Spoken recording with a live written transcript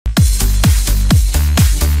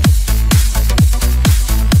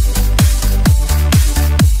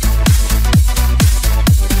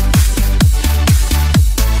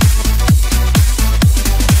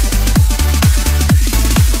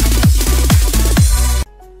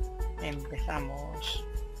estamos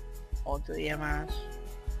otro día más.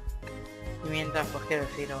 Y mientras, pues qué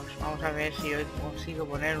deciros, vamos a ver si hoy consigo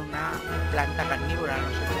poner una planta carnívora, no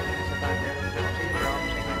sé cómo exactamente lo que consigo, pero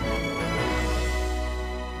vamos a ir.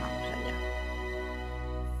 Vamos allá.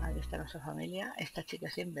 Aquí está nuestra familia, esta chica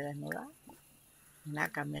siempre desnuda. Mira,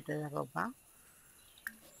 cámbiate de ropa.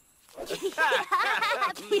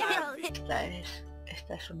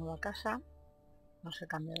 Esta es su nueva casa. No se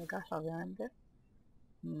cambia de casa, obviamente.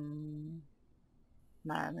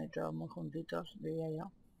 Vale, todos muy juntitos, diría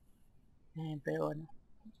yo. Pero bueno,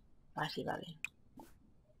 así va bien.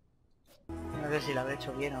 No sé si lo habré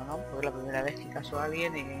hecho bien o no, porque es la primera vez que caso a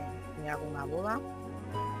alguien y hago una boda.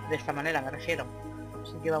 De esta manera me refiero.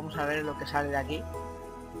 Así que vamos a ver lo que sale de aquí.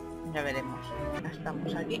 Ya veremos. Ya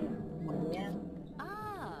estamos aquí. Muy bien.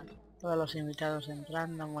 Todos los invitados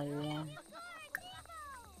entrando, muy bien.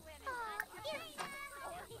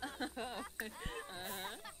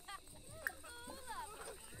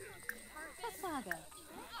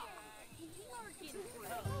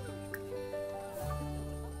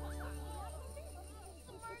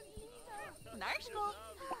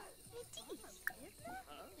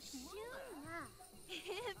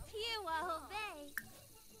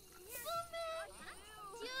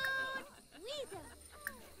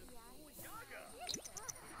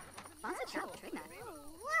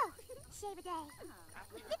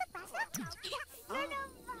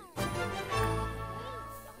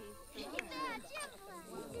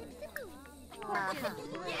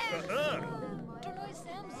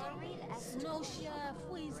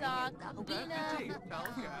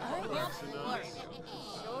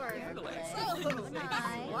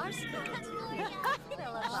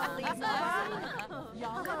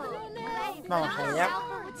 Vamos allá,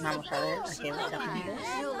 vamos a ver, aquí hay mucha gente.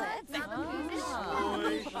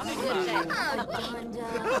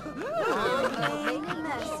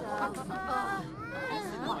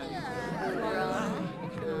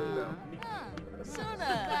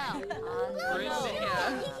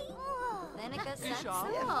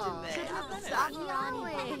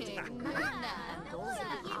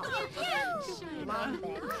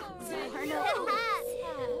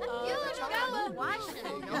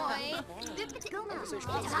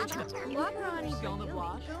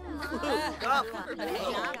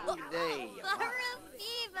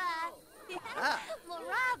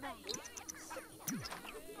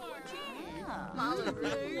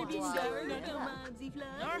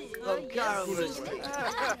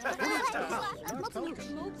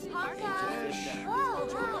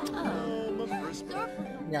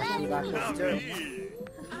 Y así va a ser.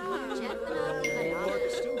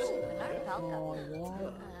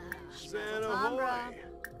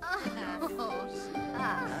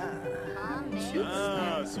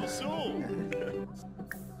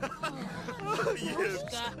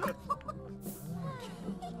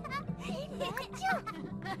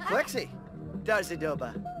 Flexi, darse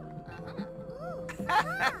doba.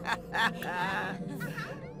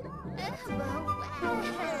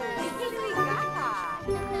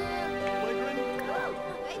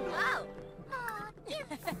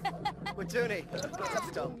 Watuni,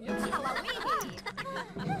 Tapito.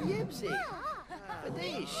 Yipsy.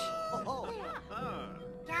 Fadish.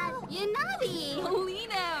 You naughty!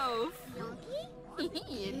 Lino!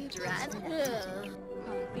 You dread.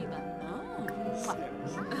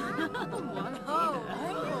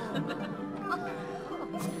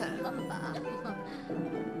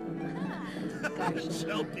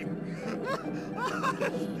 Shelby.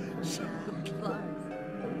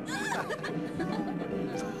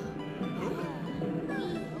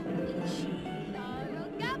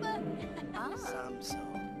 Samso.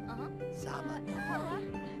 Saba.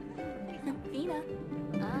 Fina.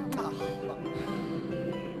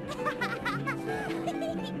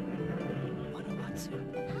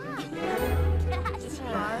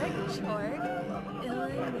 Short.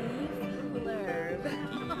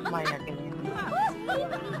 Vaya que bien.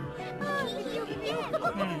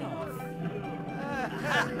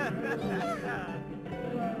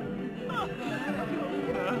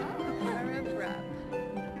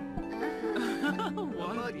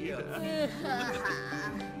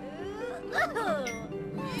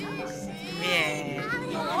 Bien.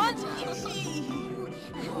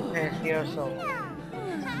 Precioso.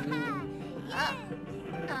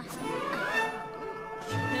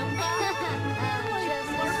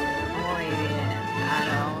 Muy bien.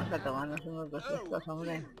 Ahora vamos a tomarnos unos cositos,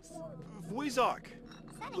 hombre. Vuizak.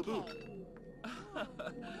 Labu.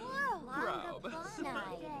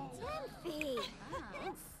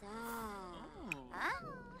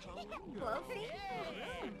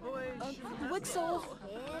 Wixel.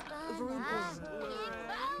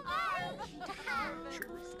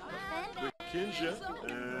 Kinja.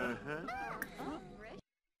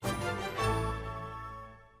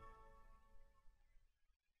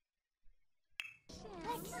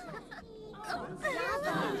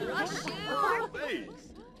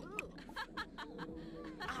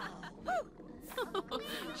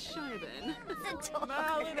 Scheiben.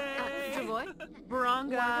 Javoy.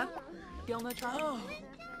 Baranga. Gilnatra.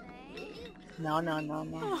 No.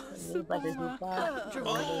 Participa.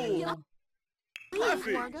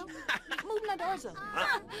 Coffee. Margo. Mubna doza.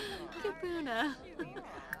 Kapuna.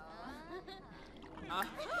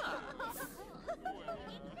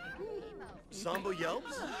 Sambo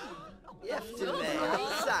yelps. Yeftime,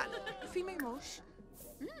 San. Fime mosh.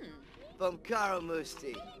 Bumkaro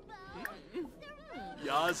Musti.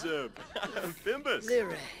 Yazub. Fimbus.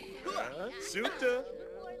 Lire. Sukta.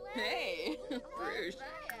 Hey. Bruce.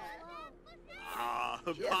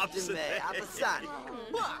 Yeftime, Abasan.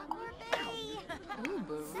 Ooh,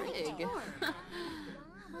 barig.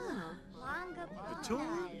 Batum.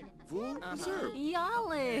 Vul. Reserve.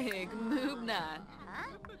 Yalig. Mubna.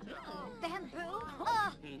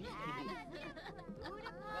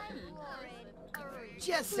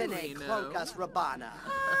 Jessene, Cloncas Rabana.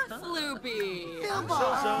 Floopy.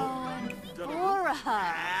 Sozo. Bora.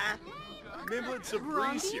 Mimblin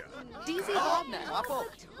Sabricia. DZ Bobna. Wapo.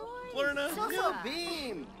 Flurna. No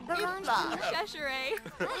beam. Ifla. Cheshire.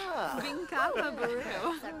 Vinkapa Baru.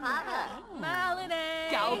 Malade.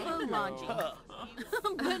 Galpa Manji.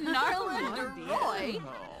 Banarla DeRoy.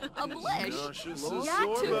 Ablish.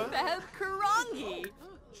 Yatu Bev Karangi.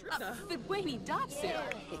 Fidwani Datsu.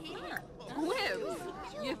 Whims.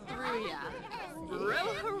 Yathruya.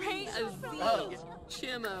 Rohare Azig.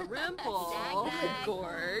 Chima Rimple.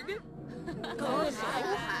 Gorg.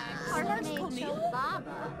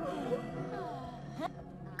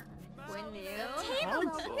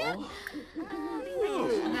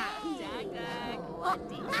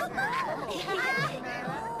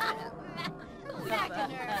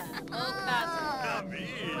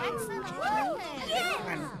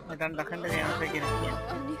 Bueno, hay tanta gente que no sé quién es quién.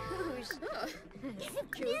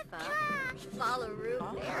 Vamos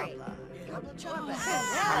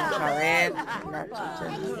a ver la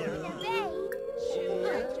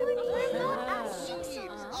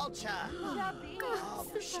chucha.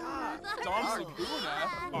 Dom Saguna,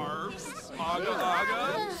 Arfs, Aga Aga.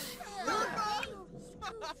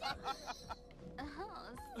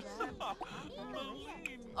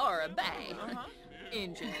 Or a bay.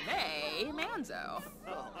 Injun A. Manzo.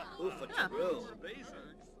 Ufa Taru.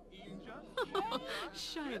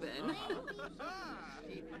 Scheiben.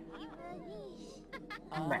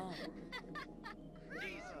 Bueno,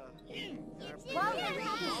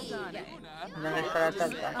 ¿dónde está la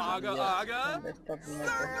tarta? Aga Aga. ¿Dónde está el primer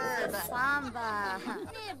puesto? Samba.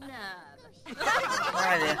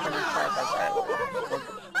 Vale, ¿dónde está la tarta?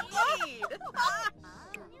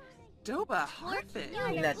 Doba Harfin.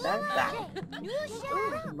 Y la tarta.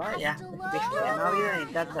 Vaya, es que no ha habido ni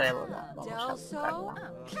tarta de boda. Vamos a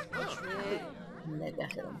buscarla. Vete a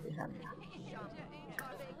hacer un pijama.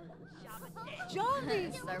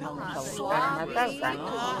 Vamos a buscar una tarta,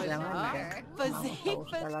 ¿no? Obviamente. Vamos a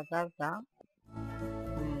buscar la tarta.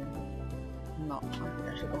 No, aquí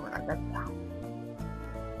no se come la tarta.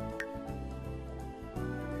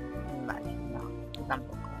 Vale, no, yo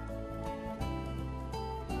tampoco.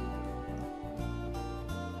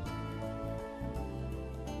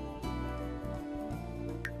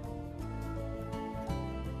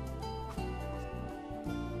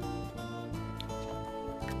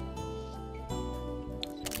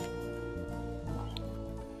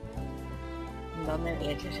 ¿Dónde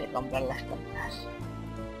leche se compran las tartas?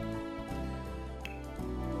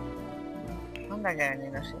 Anda que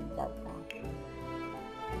venimos sin tarta.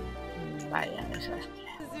 Vaya desastre.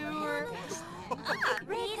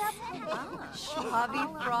 Shabi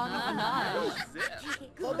Frong Anaj.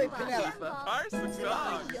 Kobe Pinella. Arfs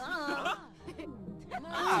Dog.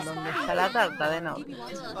 ¿Dónde está la tarta de no?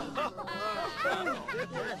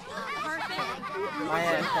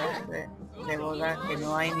 Vaya desastre de boda que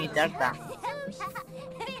no hay ni tarta.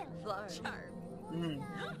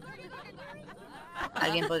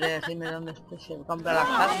 ¿Alguien podría decirme dónde se compra las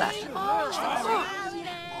tartas?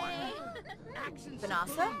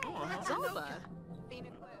 Vanessa? Zalba.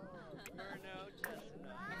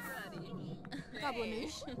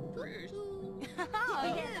 Gablanush?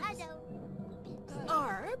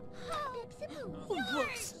 Arb?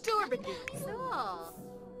 Storbity. So.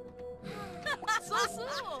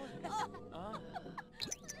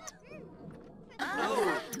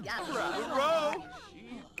 Row.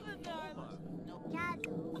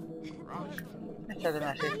 Échate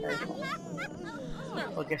una siesta, hijo.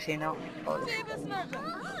 porque si no, pobre.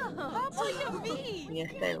 Y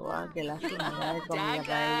esta igual, que la suma de comida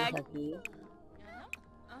para ellos aquí.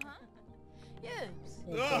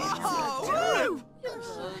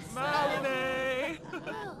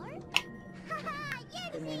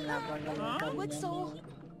 Tienen la palabra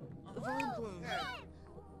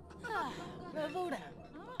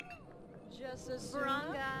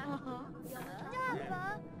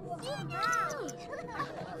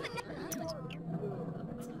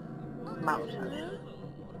Vamos a ver.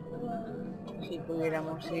 Si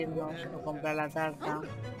pudiéramos irnos o comprar la tarta.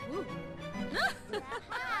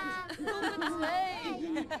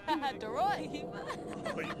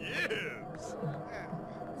 Yes.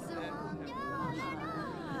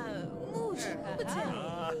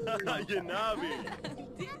 Yanabi.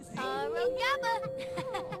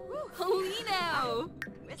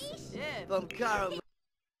 Bumkara.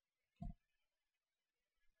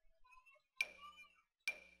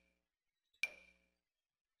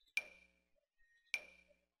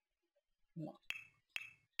 No.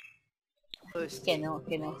 Que no,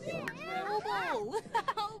 que no.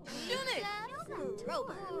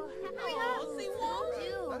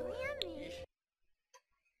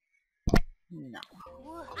 No.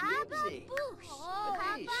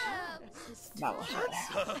 Vamos a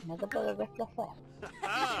ver. ¿No te puedes desplazar?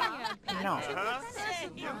 No.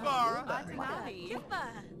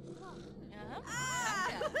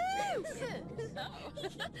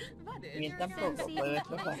 Bien tampoco puede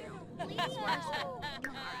desplazar.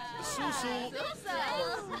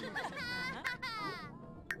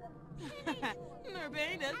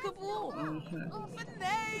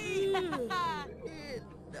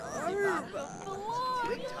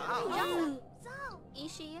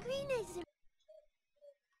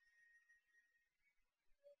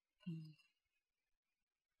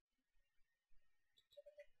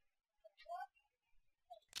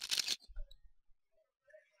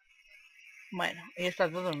 Bueno, y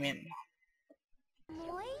está todo durmiendo.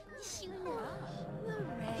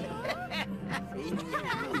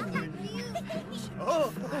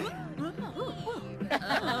 Oh!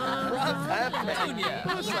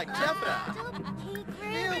 Looks like Jeffra.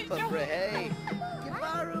 Milpa Brehe.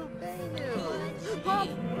 Yabaru Benu.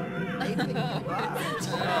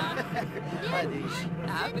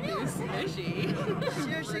 Avenue Smishy.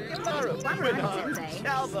 Seriously, Yabaru. Brenard.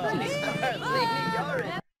 Chalba. Lady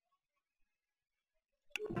Yarin.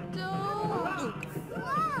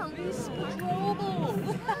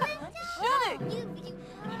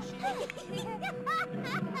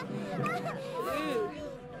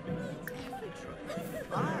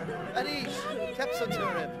 Adish,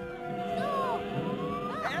 Kepsoturib.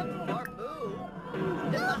 And Barbu.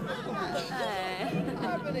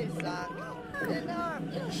 Arbanisak.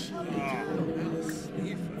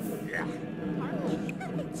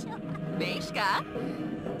 Beshka.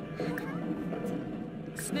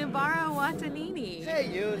 Smivara Watanini. Hey,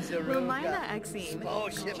 you, Zeruga. Romina Exine.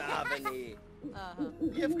 Sposhim Avani.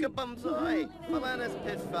 Yivka Bumzoi. Malanas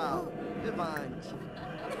Pitfall. Vivanj.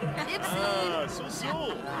 So.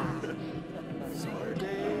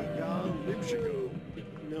 Sarde ya Lipshigo.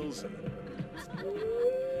 Nilsen.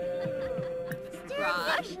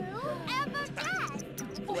 Rosh.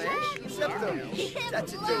 Flesh. Septum.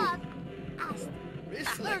 That's a thing.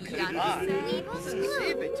 Rislik.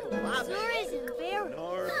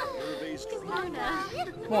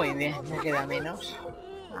 Muy bien, me queda menos.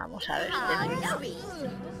 Vamos a ver.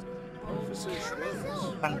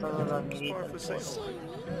 Están todos dormiditos.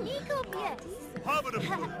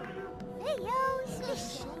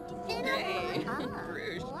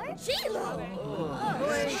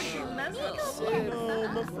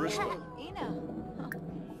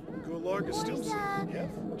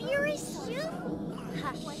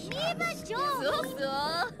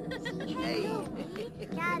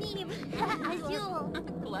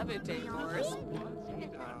 Levitate horse.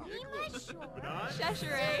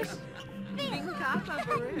 Cheshire. Binkapa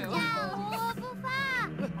Baru.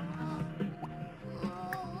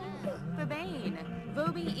 Babane.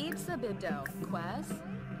 Vobi Ibsa Bibdo. Quest.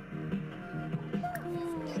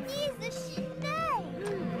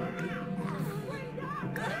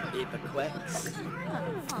 Epiquets.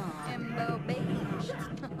 Embo Beige.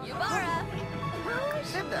 Yubara.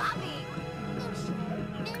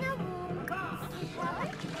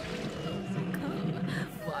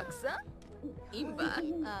 Waxa. Imba.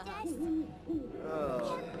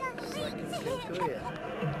 Oh, it's like it's Kuya.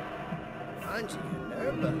 Anji,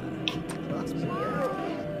 Nerva.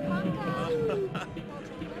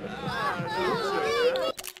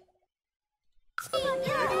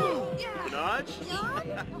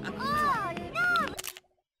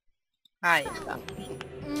 Ahí está.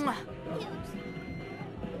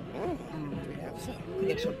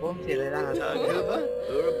 Que soponcio le dan a todo. AquãÂฟ่,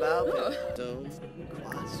 urabal, dum,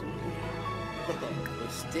 quasu.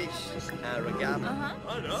 Gustish, aragam.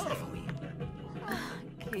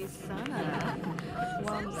 Kisana.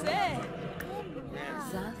 Wamse.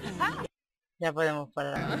 Zafa. Ya podemos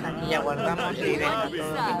parar. Aquí ya guardamos y venga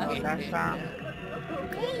todo en casa.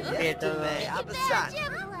 Y todo. Abasat.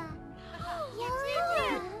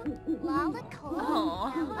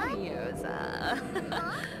 Oh, Yosa.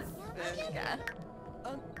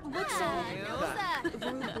 What's that?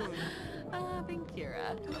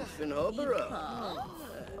 Binkira. Finhobero.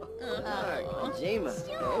 Jima,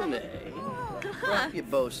 One.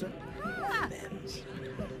 Rapiabosa. Mems.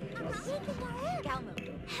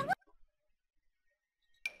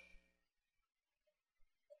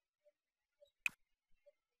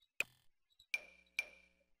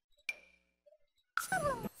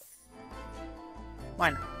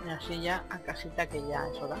 Bueno, y así ya a casita, que ya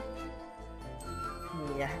es hora.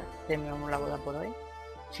 Y ya terminamos la boda por hoy.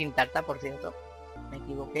 Sin tarta, por cierto. Me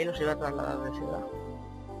equivoqué y los iba a trasladar de ciudad.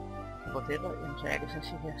 Por cierto, yo no sabía que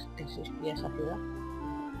existía esa ciudad.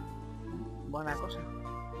 Buena cosa.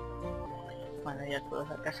 Bueno, ya todos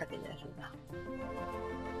a casa, que ya es hora.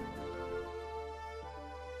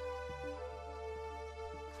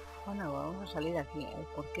 Bueno, vamos a salir aquí.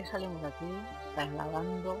 ¿Por qué salimos de aquí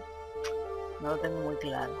trasladando? No lo tengo muy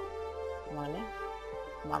claro. ¿Vale?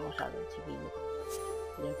 Vamos a ver, chiquillos.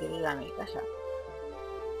 Yo quiero ir a mi casa.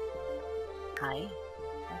 Ahí.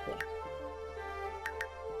 Gracias.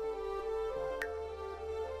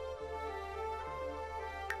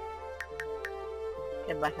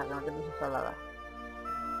 ¿Qué pasa? Que no te piensas trasladar.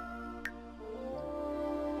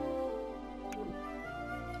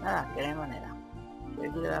 Nada, que no hay manera.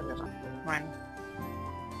 Yo quiero dar casa. Bueno.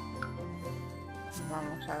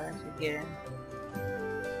 Vamos a ver si quieren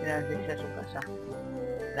ir a dirigirse a su casa.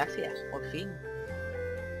 Gracias, por fin.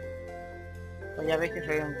 Pues ya veis que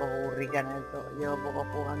soy un poco burrica en esto. Llevo poco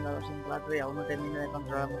jugando a los en 4 y aún no termino de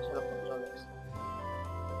controlar mucho los controles.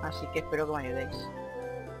 Así que espero que me ayudéis.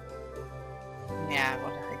 Y me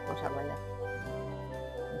aconsejéis cosas, vaya.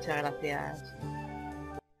 Muchas gracias.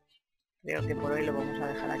 Creo que por hoy lo vamos a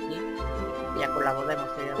dejar aquí. Ya con la boda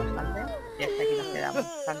hemos tenido bastante. Y hasta aquí nos quedamos.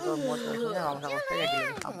 Están todos muertos de sueño, vamos a acostar y aquí lo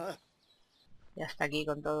dejamos. Y hasta aquí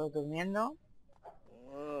con todos durmiendo.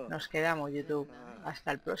 Nos quedamos, YouTube.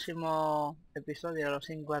 Hasta el próximo episodio de los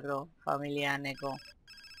 4 familia Neko.